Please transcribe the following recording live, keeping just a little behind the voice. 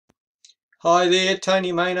Hi there,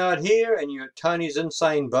 Tony Maynard here, and you're at Tony's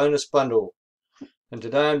Insane Bonus Bundle. And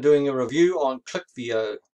today I'm doing a review on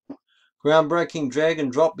Clickvio. Groundbreaking drag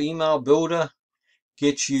and drop email builder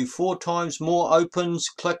gets you 4 times more opens,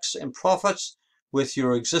 clicks and profits with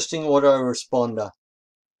your existing autoresponder.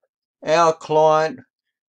 Our clients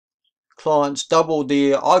doubled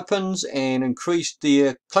their opens and increased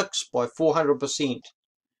their clicks by 400%.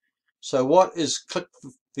 So what is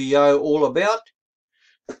Clickvio all about?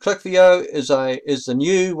 Clickvio is the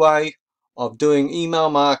new way of doing email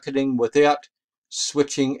marketing without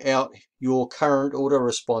switching out your current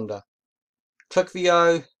autoresponder.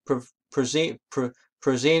 Clickvio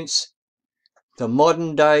presents the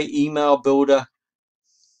modern day email builder,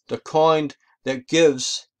 the kind that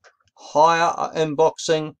gives higher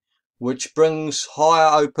inboxing, which brings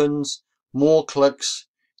higher opens, more clicks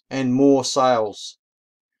and more sales.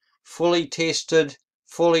 Fully tested,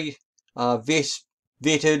 fully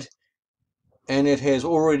vetted, and it has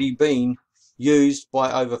already been used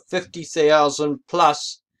by over 50,000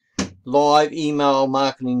 plus live email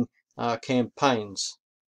marketing campaigns.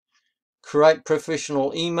 Create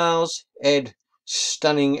professional emails, add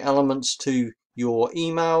stunning elements to your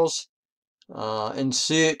emails,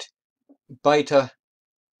 insert retargeting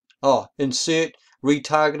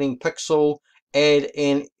pixel, add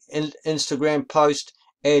an Instagram post,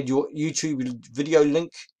 add your YouTube video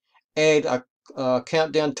link, add a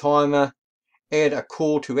countdown timer, add a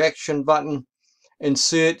call to action button,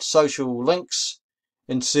 insert social links,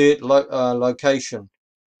 insert location,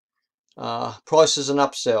 prices and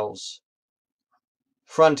upsells.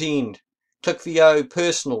 Front end, Clickvio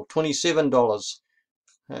Personal $27,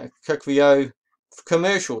 Clickvio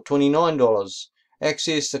Commercial $29.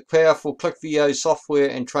 Access the powerful Clickvio software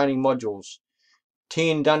and training modules.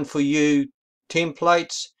 10 done for you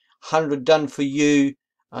templates, 100 done for you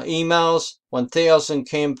emails, 1,000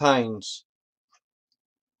 campaigns.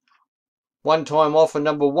 One-time offer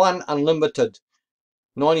number 1, unlimited,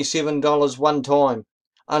 $97 one time.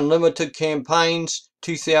 Unlimited campaigns,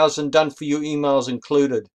 2,000 done for you emails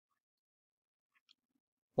included.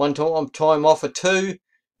 One-time offer 2,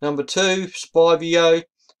 number 2, Spivio,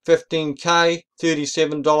 $15K,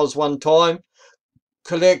 $37 one time.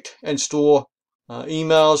 Collect and store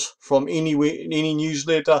emails from anywhere in any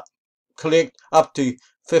newsletter. Collect up to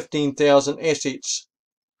 15,000 assets.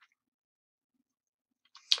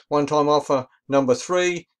 One-time offer number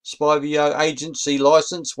 3, Spivio agency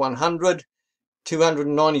license 100,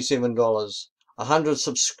 $297.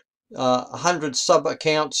 100 sub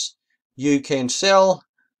accounts you can sell.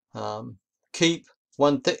 Keep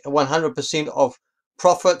 100% of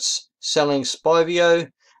profits selling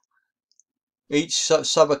Spivio. Each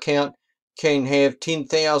sub account can have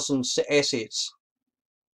 10,000 assets.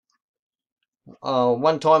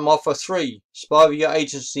 One-time offer 3, Spivio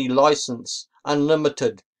agency license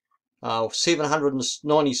unlimited.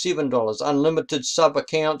 $797. Unlimited sub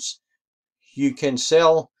accounts you can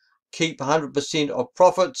sell. Keep 100% of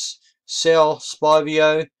profits. Sell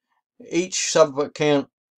Spivio. Each sub account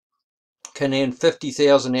can earn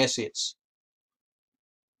 50,000 assets.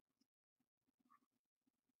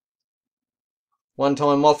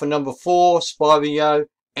 One-time offer number 4, Spivio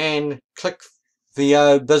and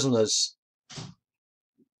Clickvio Business.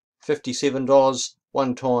 $57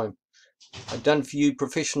 one time. A done for you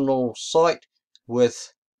professional site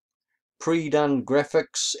with pre-done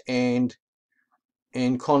graphics and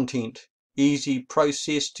content. Easy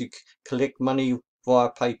process to collect money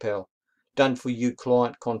via PayPal. Done for you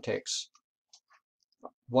client contacts.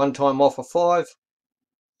 One-time offer 5,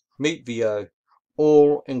 Meetvio.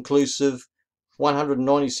 All inclusive,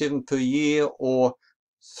 $197 per year or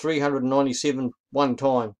 $397 one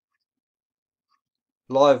time.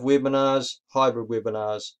 Live webinars, hybrid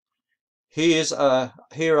webinars. Here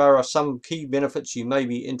are some key benefits you may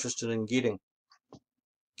be interested in getting.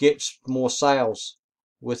 Get more sales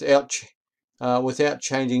without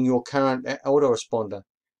changing your current autoresponder.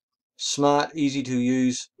 Smart, easy to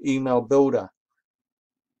use email builder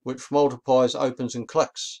which multiplies opens and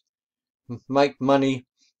clicks. Make money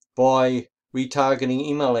by retargeting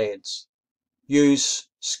email ads. Use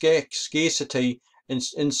scarcity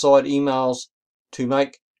inside emails to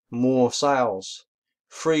make more sales.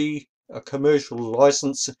 Free commercial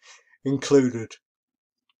license included.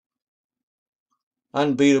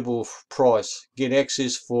 Unbeatable price. Get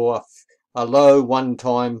access for a low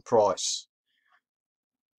one-time price.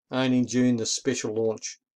 Only in June the special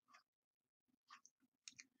launch.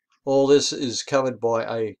 All this is covered by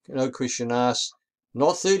a no question asked,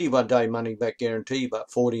 not 31-day money back guarantee, but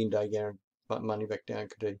 14-day money back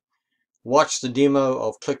guarantee. Watch the demo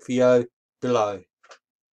of Clickvio below.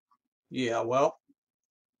 Yeah, well,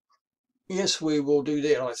 Yes, we will do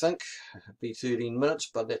that, I think. It'll be 13 minutes,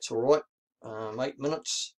 but that's all right. 8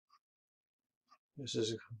 minutes. This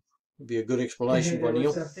is be a good explanation Hey by there,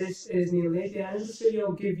 Neil. what's up? This is Neil Napier, and in this video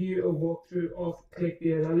I'll give you a walkthrough of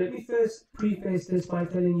Clickvio. Now let me first preface this by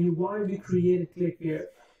telling you why we created Clickvio.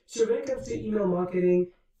 So when it comes to email marketing,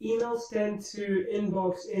 emails tend to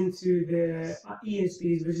inbox into the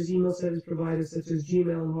ESPs, which is email service providers such as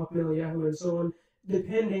Gmail, Hotmail, Yahoo, and so on,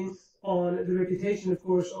 depending on the reputation, of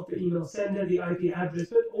course, of the email sender, the IP address,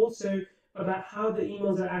 but also about how the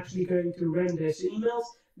emails are actually going to render. So emails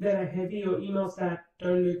that are heavy or emails that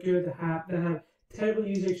don't look good, that have terrible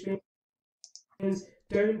user experience,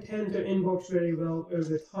 don't tend to inbox very well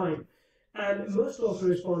over time. And most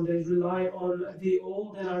autoresponders rely on the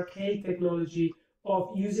old and archaic technology of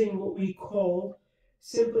using what we call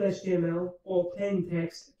simple HTML or plain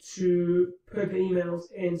text to put the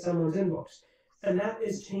emails in someone's inbox. And that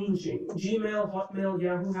is changing. Gmail, Hotmail,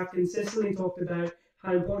 Yahoo have consistently talked about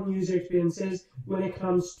how important user experience is when it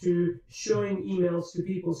comes to showing emails to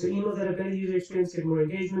people. So emails that have better user experience get more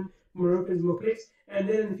engagement, more opens, more clicks, and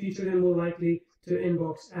then in the future they're more likely to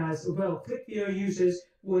inbox as well. Clickvio uses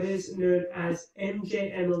what is known as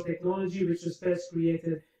MJML technology, which was first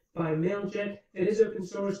created by Mailjet. It is open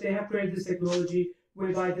source. They have created this technology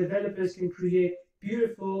whereby developers can create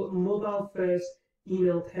beautiful mobile-first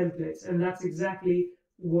email templates, and that's exactly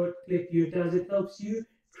what Clickvio does. It helps you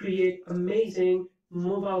create amazing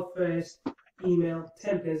mobile-first email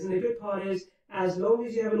templates. And the good part is, as long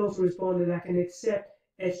as you have an autoresponder that can accept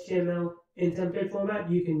HTML in template format,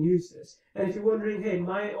 you can use this. And if you're wondering, hey,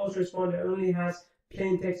 my autoresponder only has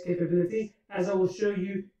plain text capability, as I will show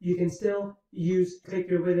you, you can still use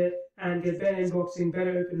Clickvio with it and get better inboxing,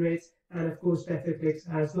 better open rates, and of course better clicks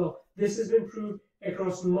as well. This has been proved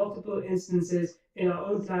across multiple instances in our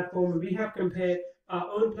own platform. We have compared our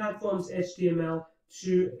own platform's HTML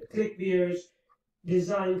to Clickvio's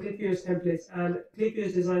Clickvio's templates, and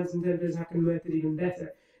Clickvio's designs and templates have converted even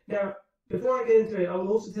better. Now, before I get into it, I will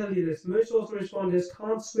also tell you this. Most autoresponders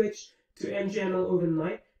can't switch to MJML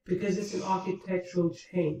overnight because it's an architectural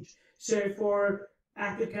change. So for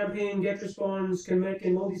ActiveCampaign, GetResponse, ConvertKit,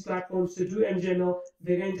 and all these platforms to do MJML,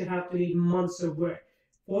 they're going to have to need months of work.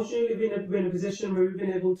 Fortunately, we're in a position where we've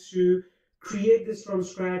been able to create this from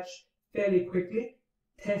scratch fairly quickly,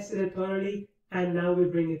 tested it thoroughly, and now we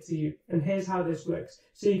bring it to you. And here's how this works.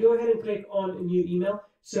 So you go ahead and click on a new email.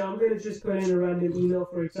 So I'm going to just put in a random email,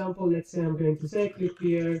 for example. Let's say I'm going to say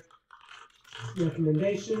Clickvio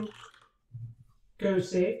recommendation. Go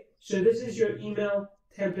save. So this is your email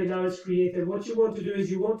template now it's created. What you want to do is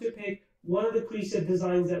you want to pick one of the preset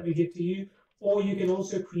designs that we give to you, or you can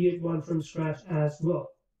also create one from scratch as well.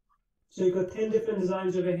 So you've got 10 different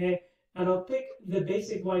designs over here, and I'll pick the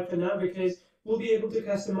basic white for now because we'll be able to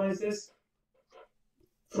customize this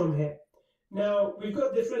from here. Now, we've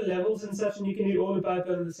got different levels and such, and you can read all about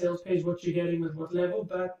that on the sales page, what you're getting with what level.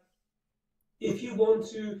 But if you want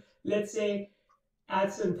to, let's say,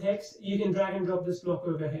 add some text, you can drag and drop this block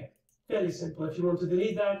over here. Fairly simple. If you want to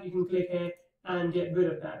delete that, you can click here and get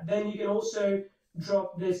rid of that. Then you can also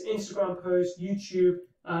drop this Instagram post, YouTube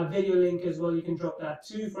video link as well. You can drop that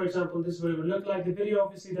too. For example, this is what it would look like. The video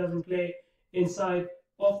obviously doesn't play inside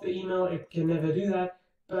of the email. It can never do that,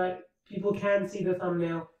 but people can see the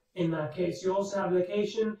thumbnail in that case. You also have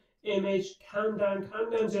location, image, countdown.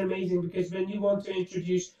 Countdowns are amazing because when you want to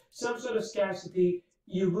introduce some sort of scarcity,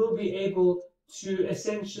 you will be able to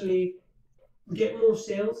essentially get more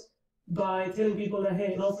sales by telling people that,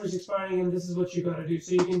 hey, an offer is expiring and this is what you got to do.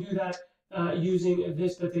 So you can do that using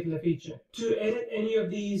this particular feature. To edit any of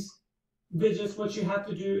these widgets, what you have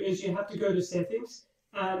to do is you have to go to settings,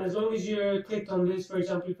 and as long as you're clicked on this, for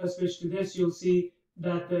example, if I switch to this, you'll see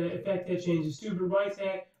that the effect here changes too. But right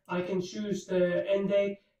here, I can choose the end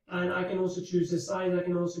date, and I can also choose the size. I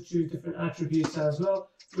can also choose different attributes as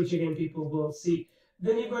well, which again, people will see.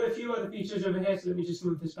 Then you've got a few other features over here, so let me just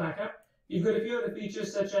move this back up. You've got a few other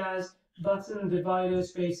features such as button, divider,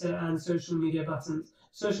 spacer, and social media buttons.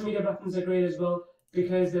 Social media buttons are great as well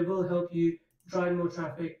because they will help you drive more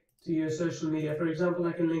traffic to your social media. For example,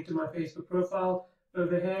 I can link to my Facebook profile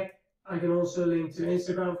over here. I can also link to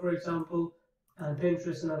Instagram, for example, and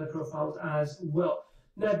Pinterest and other profiles as well.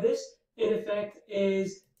 Now this, in effect,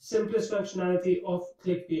 is simplest functionality of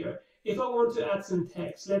Clickvio. If I want to add some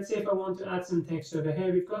text, let's say if I want to add some text over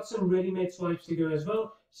here, we've got some ready-made swipes to go as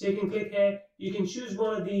well. So you can click here, you can choose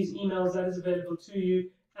one of these emails that is available to you,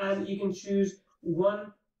 and you can choose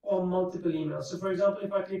one or multiple emails. So for example,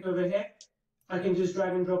 if I click over here, I can just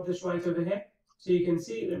drag and drop this right over here. So you can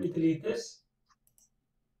see, let me delete this.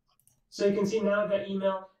 So you can see now that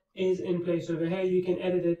email is in place over here. You can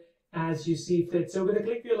edit it as you see fit. So with the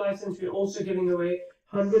Clickvio license, we're also giving away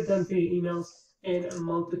 100 done for your emails in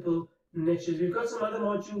multiple niches. We've got some other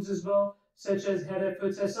modules as well, such as header,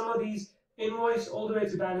 footer. Some of these, invoice all the way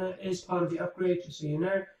to banner, is part of the upgrade, just so you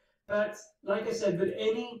know. But like I said, with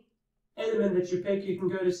any element that you pick, you can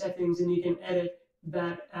go to settings and you can edit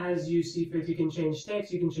that as you see fit. You can change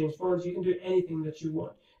text, you can change fonts, you can do anything that you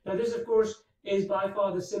want. Now this, of course, is by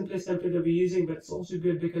far the simplest template that we're using, but it's also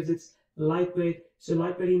good because it's lightweight, so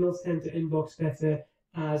lightweight emails tend to inbox better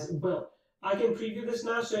as well. I can preview this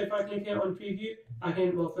now, so if I click here on preview, I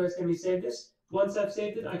can, well, first let me save this. Once I've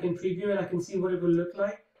saved it, I can preview it, I can see what it will look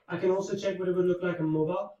like. I can also check what it will look like on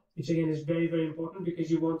mobile, which again is very, very important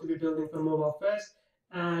because you want to be building for mobile first,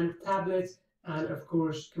 and tablets, and of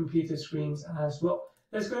course computer screens as well.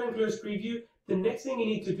 Let's go ahead and close preview. The next thing you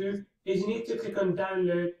need to do is you need to click on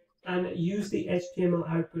download and use the HTML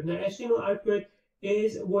output. Now HTML output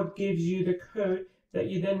is what gives you the code that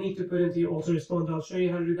you then need to put into your autoresponder. I'll show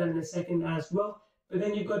you how to do that in a second as well. But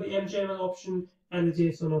then you've got the HTML option and the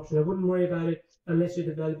JSON option. I wouldn't worry about it unless you're a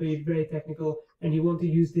developer, you're very technical, and you want to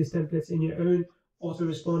use these templates in your own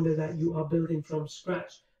autoresponder that you are building from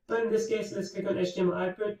scratch. But in this case, let's click on HTML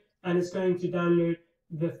output, and it's going to download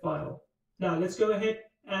the file. Now let's go ahead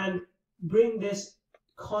and bring this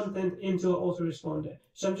content into our autoresponder.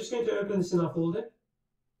 So I'm just going to open this in our folder.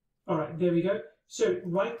 All right, there we go. So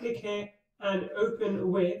right click here and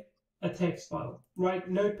open with a text file. Right,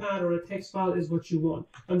 notepad or a text file is what you want.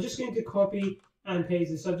 I'm just going to copy and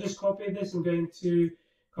paste this. So I've just copied this. I'm going to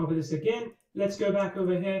copy this again. Let's go back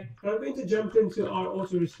over here, and I'm going to jump into our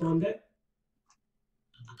autoresponder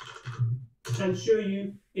and show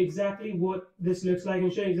you exactly what this looks like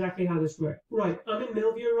and show you exactly how this works. Right, I'm in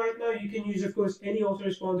Mailview right now. You can use, of course, any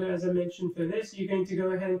autoresponder as I mentioned for this. You're going to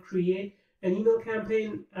go ahead and create an email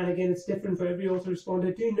campaign, and again, it's different for every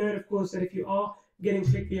autoresponder. Do note, of course, that if you are getting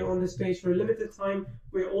Clickvio on this page for a limited time,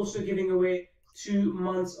 we're also giving away 2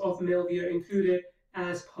 months of Mailview included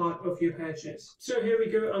as part of your purchase. So here we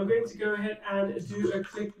go. I'm going to go ahead and do a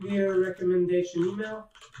Clickvio recommendation email.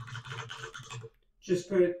 Just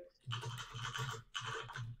put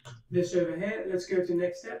this over here. Let's go to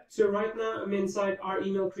next step. So right now I'm inside our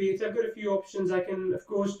email creator. I've got a few options. I can of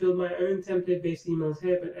course build my own template based emails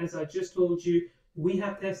here, but as I just told you, we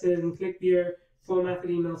have tested in Clickvio. Formatted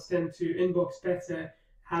emails tend to inbox better,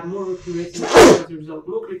 have more click-through rates, and as a result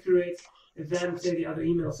more click-through rates than say the other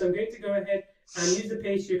emails. So I'm going to go ahead and use the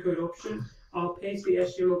paste your code option. I'll paste the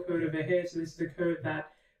HTML code over here. So this is the code that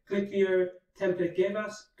Clickvio template gave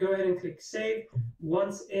us. Go ahead and click save.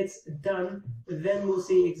 Once it's done, then we'll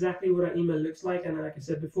see exactly what our email looks like, and like I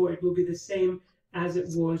said before, it will be the same as it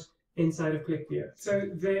was inside of Clickvio. So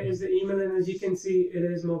there is the email, and as you can see, it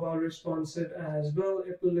is mobile responsive as well.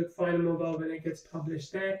 It will look fine on mobile when it gets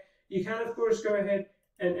published there. You can of course go ahead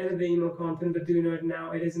and edit the email content, but do note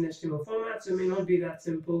now it is an HTML format, so it may not be that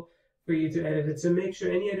simple for you to edit it. So make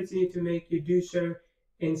sure any edits you need to make, you do so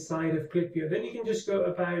inside of Clickvio. Then you can just go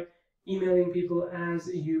about emailing people as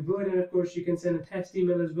you would, and of course you can send a test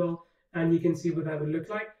email as well, and you can see what that would look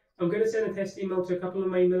like. I'm going to send a test email to a couple of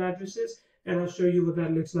my email addresses, and I'll show you what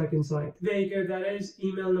that looks like inside. There you go, that is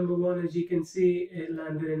email number 1. As you can see, it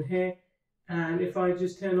landed in here, and if I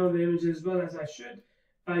just turn on the image as well as I should,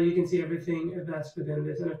 you can see everything that's within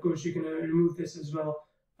this, and of course you can remove this as well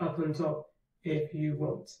up on top if you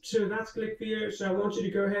want. So that's Clickvio. So I want you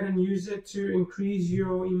to go ahead and use it to increase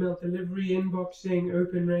your email delivery, inboxing,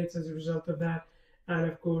 open rates as a result of that, and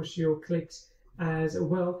of course your clicks as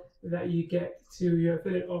well that you get to your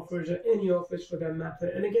affiliate offers or any offers for that matter.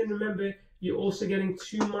 And again, remember, you're also getting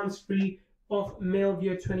 2 months free of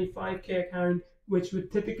Mailview 25K account, which would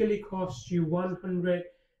typically cost you $134,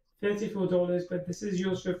 but this is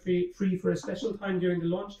yours for free for a special time during the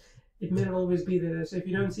launch. It may not always be there, so if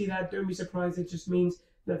you don't see that, don't be surprised. It just means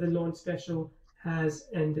that the launch special has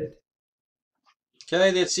ended. Okay,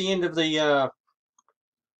 that's the end of the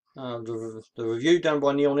review done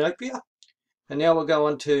by Neil Napier, and now we'll go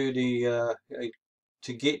on to the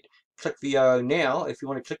to get Clickvio now. If you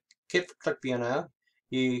want to get Clickvio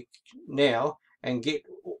now, and get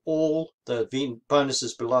all the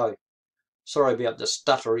bonuses below. Sorry about the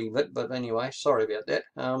stuttery bit, but anyway, sorry about that.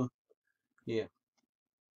 Yeah.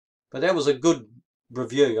 But that was a good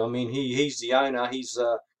review. I mean, he's the owner, he's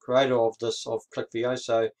the creator of Clickvio,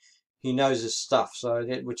 so he knows his stuff, so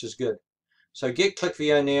which is good. So get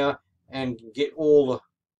Clickvio now and get all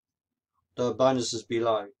the bonuses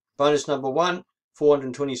below. Bonus number 1,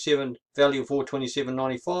 427, value of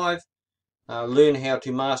 $427.95. Learn how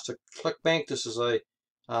to master ClickBank. This is a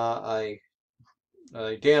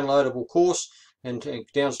downloadable course, and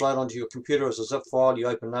download onto your computer as a zip file. You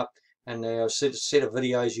open up and there are a set of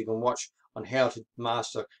videos you can watch on how to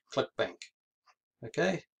master ClickBank.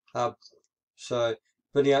 Okay, so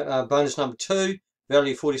video bonus number 2,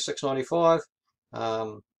 value $46.95.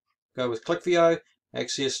 Go with Clickvio.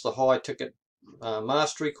 Access the high ticket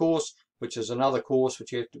mastery course, which is another course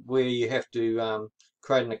which where you have to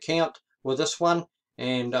create an account with this one,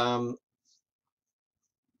 and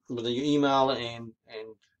with your email and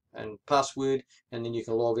password, and then you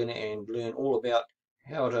can log in and learn all about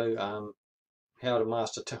how to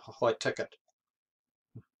master high ticket.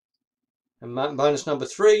 And bonus number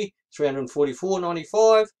 3,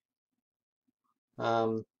 $344.95.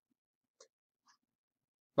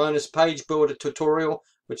 Bonus page builder tutorial,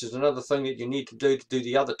 which is another thing that you need to do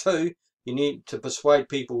the other two. You need to persuade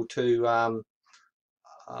people to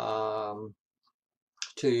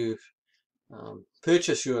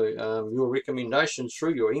purchase your recommendations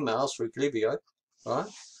through your emails through Clickvio, right?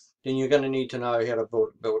 Then you're going to need to know how to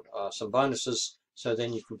build some bonuses, so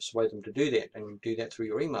then you can persuade them to do that, and you do that through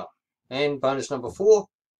your email. And bonus number 4,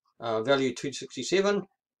 value $267,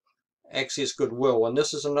 access goodwill, and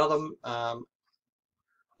this is another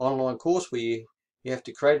online course where you have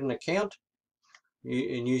to create an account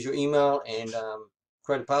and use your email and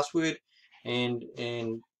create a password, and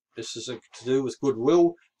this is to do with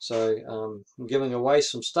goodwill. So I'm giving away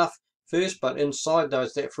some stuff first, but inside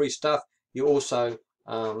that free stuff, you also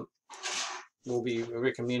will be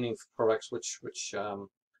recommending products which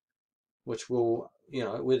will, you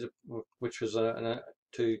know, which was a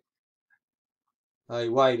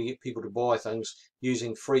way to get people to buy things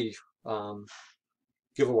using free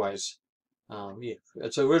giveaways. Yeah,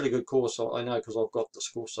 it's a really good course. I know, because I've got this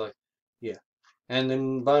course. So yeah. And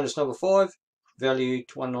then bonus number 5, value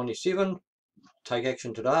 $197. Take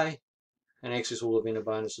action today and access all the vendor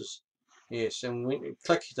bonuses. Yes, and when you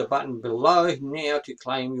click the button below now to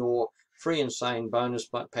claim your free insane bonus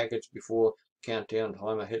package before countdown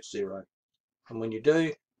timer hits 0. And when you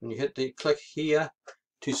do, when you hit the click here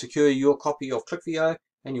to secure your copy of Clickvio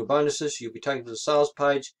and your bonuses, you'll be taken to the sales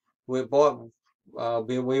page whereby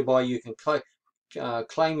you can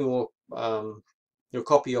claim your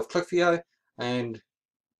copy of Clickvio and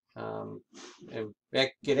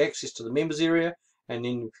get access to the members area. And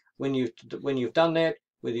then when you've done that,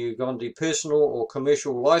 whether you've gone to personal or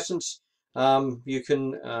commercial license, you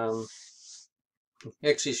can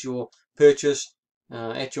access your purchase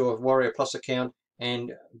at your Warrior Plus account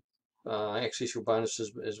and access your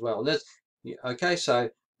bonuses as well. And that's okay.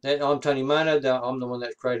 So I'm Tony Mona. I'm the one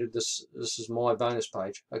that created this. This is my bonus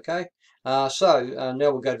page. Okay. So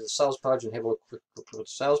now we'll go to the sales page and have a quick look at the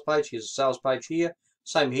sales page. Here's the sales page here.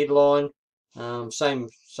 Same headline, same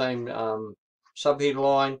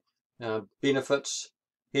sub-headline, benefits.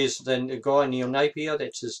 Here's then the guy Neil Napier.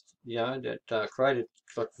 That's his, that created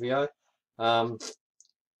Clickvio.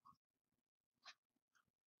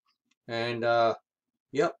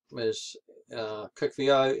 Yep, there's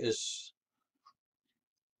Clickvio is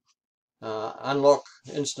unlock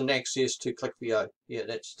instant access to Clickvio. Yeah,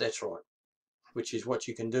 that's right. Which is what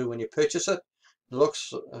you can do when you purchase it. It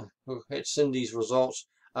looks at Cindy's results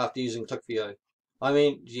after using Clickvio. I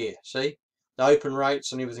mean, yeah, see the open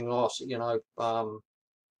rates and everything else.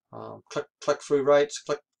 Click-through rates.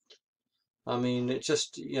 I mean, it's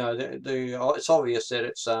just it's obvious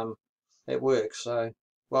that it works. So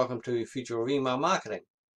welcome to the future of email marketing.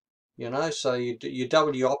 So you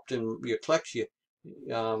double your opt-in, your clicks, you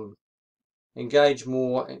engage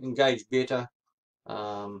more, engage better.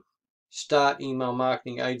 Start email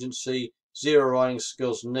marketing agency, 0 writing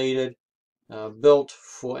skills needed, built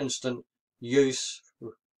for instant use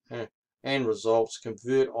and results,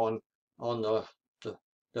 convert on the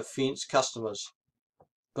fence customers,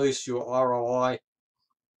 boost your ROI,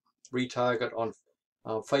 retarget on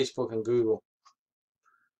Facebook and Google.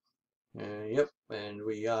 Yep, and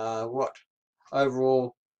we are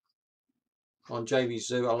overall on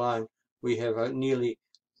JVZoo alone we have nearly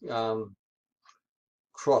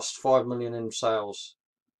crossed 5 million in sales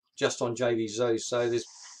just on JVZoo. So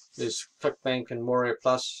there's ClickBank and Warrior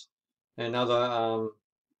Plus and other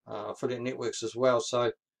affiliate networks as well.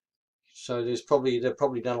 So they've probably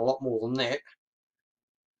done a lot more than that.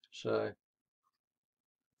 So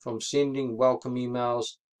from sending welcome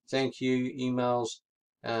emails, thank you emails,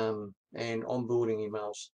 and onboarding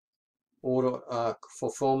emails, order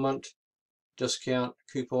fulfillment, discount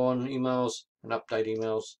coupon emails, and update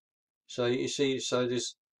emails. So you see, so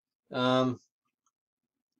there's so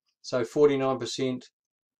 49%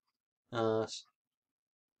 of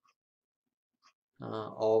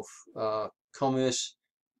commerce.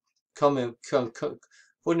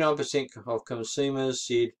 49% of consumers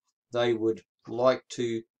said they would like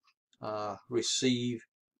to receive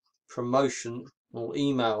promotional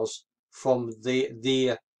emails from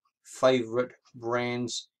their favorite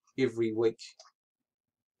brands every week.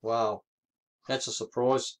 Wow, that's a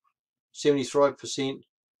surprise. 73%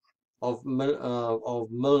 of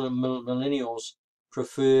millennials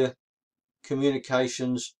prefer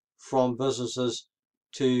communications from businesses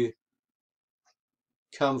to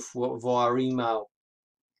come via email.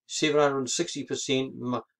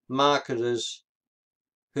 760% marketers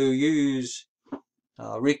who use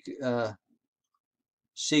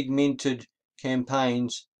segmented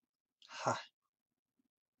campaigns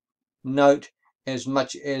note as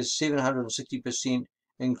much as 760%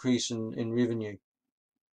 increase in revenue.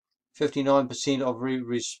 59% of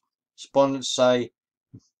respondents say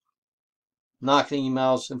marketing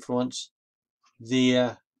emails influence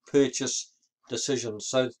their purchase decisions.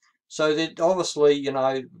 So that obviously, you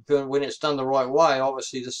know, when it's done the right way,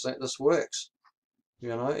 obviously this works. You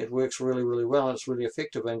know, it works really, really well, and it's really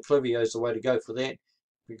effective, and Clickvio is the way to go for that,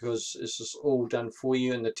 because this is all done for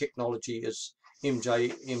you, and the technology is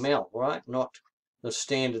MJML, right? Not the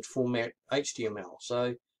standard format HTML.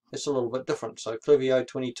 So it's a little bit different. So Clickvio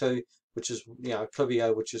 22, which is, you know,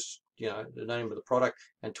 Clickvio, which is, you know, the name of the product,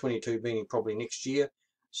 and 22 being probably next year.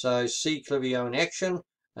 So see Clickvio in action,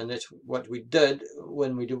 and that's what we did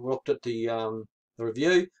when we looked at the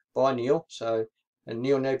review by Neil. So, and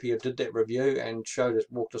Neil Napier did that review and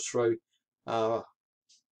walked us through,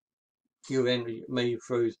 you and me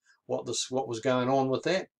through what was going on with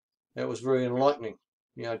that. It was very enlightening,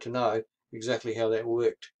 you know, to know exactly how that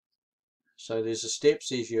worked. So there's the steps.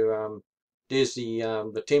 There's your there's the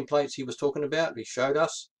templates he was talking about. He showed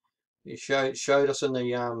us. He showed us in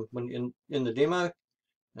the in the demo.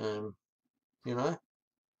 You know,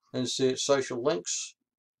 insert social links.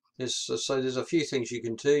 So there's a few things you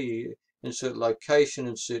can do. You insert location,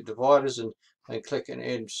 insert dividers, and click and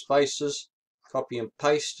add spaces. Copy and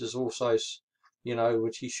paste is also, you know,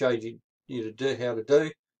 which he showed you to do, how to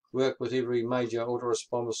do. Work with every major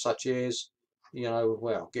autoresponder, such as, you know,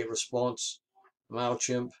 well, GetResponse,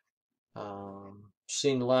 MailChimp,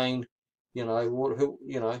 SendLane, you know,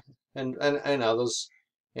 and others,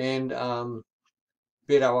 and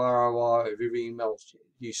better ROI of every email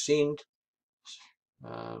you send.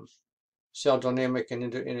 Sell dynamic and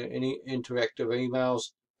interactive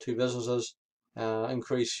emails to businesses,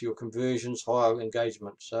 increase your conversions, higher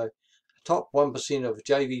engagement. So top 1% of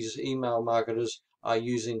JV's email marketers are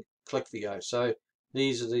using Clickvio. So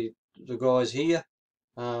these are the guys here.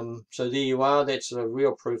 So there you are. That's the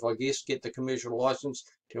real proof, I guess. Get the commercial license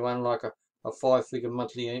to unlock a 5-figure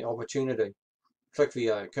monthly opportunity.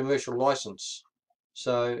 Clickvio, commercial license.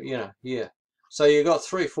 So, you know, yeah. So you've got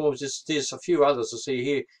 3 forms. There's a few others to see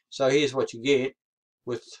here. So here's what you get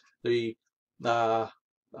with the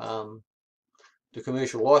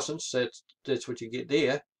commercial license. That's what you get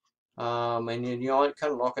there. And you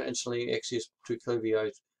can unlock it instantly access to Clickvio.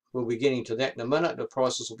 We'll be getting to that in a minute. The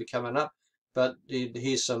prices will be coming up. But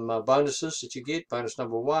here's some bonuses that you get. Bonus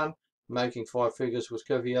number 1, making 5 figures with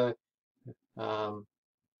Clickvio.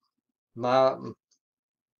 Mail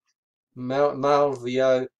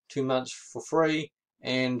VO 2 months for free,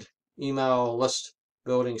 and email list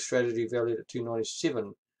building strategy valued at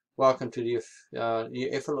 $297. Welcome to the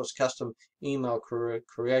effortless custom email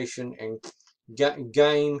creation and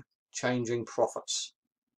game-changing profits.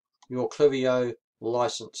 Your Clickvio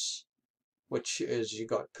license, which is, you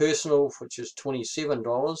got personal, which is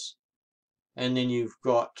 $27, and then you've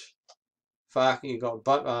got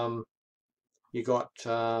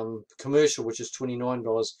commercial, which is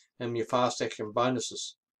 $29, and your fast action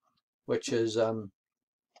bonuses, which is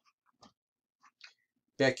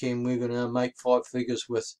back end. We're going to make 5 figures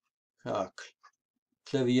with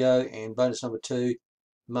Clickvio, and bonus number 2,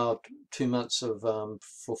 mail 2 months of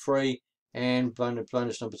for free, and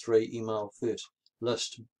bonus number 3, email first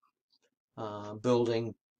list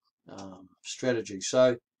building strategy.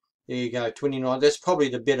 So there you go, 29. That's probably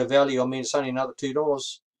the better value. I mean, it's only another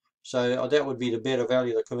 $2. So that would be the better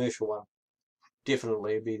value, the commercial one.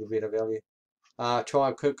 Definitely be the better value.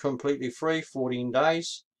 Try completely free, 14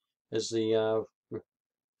 days is the,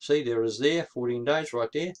 see, there is there, 14 days right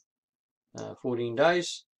there. 14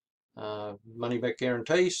 days, money back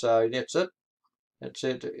guarantee, so that's it. That's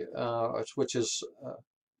it, which is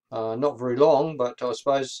not very long, but I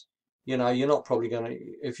suppose, you know, you're not probably going to,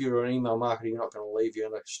 if you're an email marketer, you're not going to leave, you're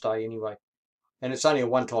going to stay anyway. And it's only a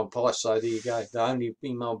one-time price, so there you go. The only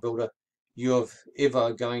email builder you're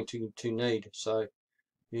ever going to need. So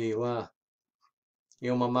there you are.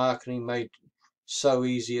 Email marketing made so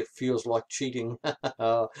easy it feels like cheating.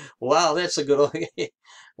 Wow, that's a good idea.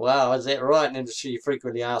 Wow, is that right? And industry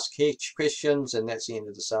frequently asked questions, and that's the end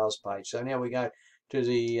of the sales page. So now we go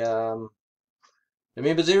the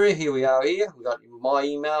members area. Here we are. Here we got my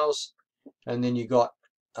emails, and then you got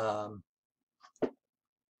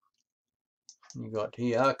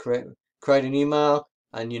here create an email,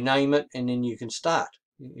 and you name it, and then you can start.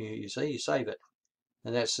 You see, you save it,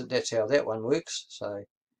 and that's how that one works. So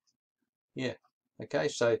yeah, okay,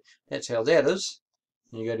 so that's how that is.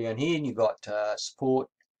 And you go down here, and you got support.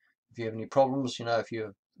 If you have any problems, you know, if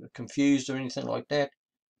you're confused or anything like that,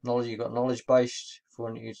 knowledge, you got knowledge base for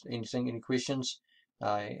anything, any questions,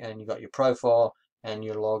 and you got your profile and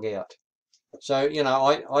your log out. So you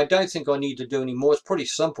know, I don't think I need to do any more. It's pretty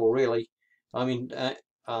simple, really. I mean,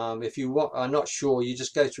 if you are not sure, you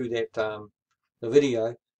just go through that the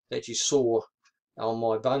video that you saw on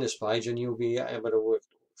my bonus page, and you'll be able to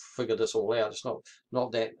figure this all out. It's not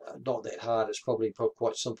that hard. It's probably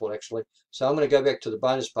quite simple, actually. So I'm going to go back to the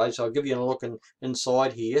bonus page. So I'll give you a look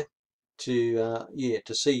inside here to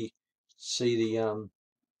to see the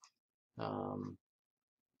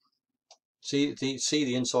see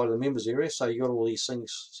the inside of the members area. So you got all these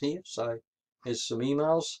things here. So there's some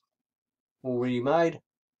emails already made.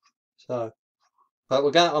 So, but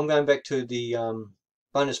I'm going back to the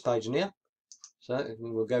bonus page now. So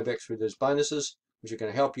we'll go back through those bonuses, which are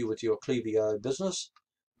going to help you with your Clickvio business,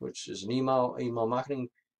 which is an email marketing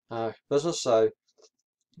business. So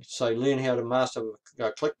learn how to master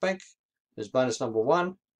ClickBank. There's bonus number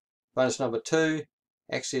 1. Bonus number 2,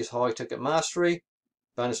 access high ticket mastery.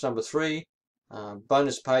 Bonus number 3,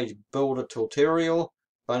 bonus page builder tutorial.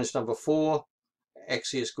 Bonus number 4,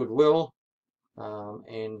 access goodwill.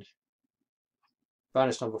 And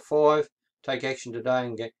bonus number 5, take action today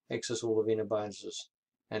and access all the vendor bonuses.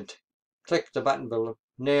 And click the button below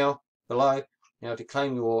now to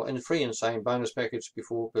claim your free insane bonus package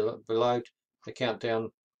below the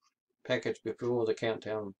countdown package before the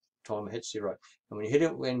countdown timer hits 0. And when you hit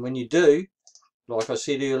it, when you do, like I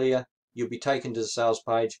said earlier, you'll be taken to the sales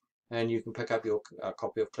page, and you can pick up your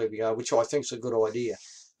copy of Clickvio, which I think is a good idea,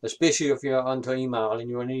 especially if you're onto email and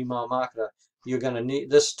you're an email marketer. You're going to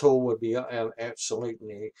need this tool. Would be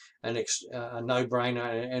absolutely a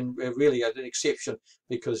no-brainer, and really an exception,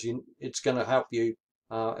 because it's going to help you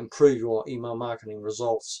improve your email marketing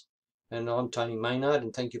results. And I'm Tony Maynard,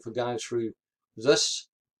 and thank you for going through this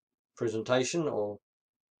presentation or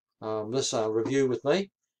this review with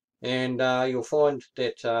me. And you'll find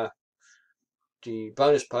that the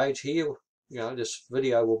bonus page here, this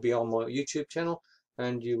video will be on my YouTube channel,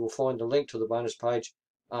 and you will find the link to the bonus page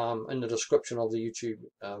in the description of the YouTube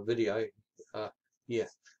video.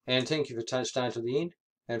 And thank you for staying to the end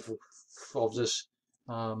and for this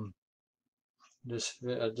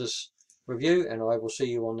this review, and I will see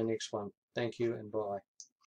you on the next one. Thank you, and bye.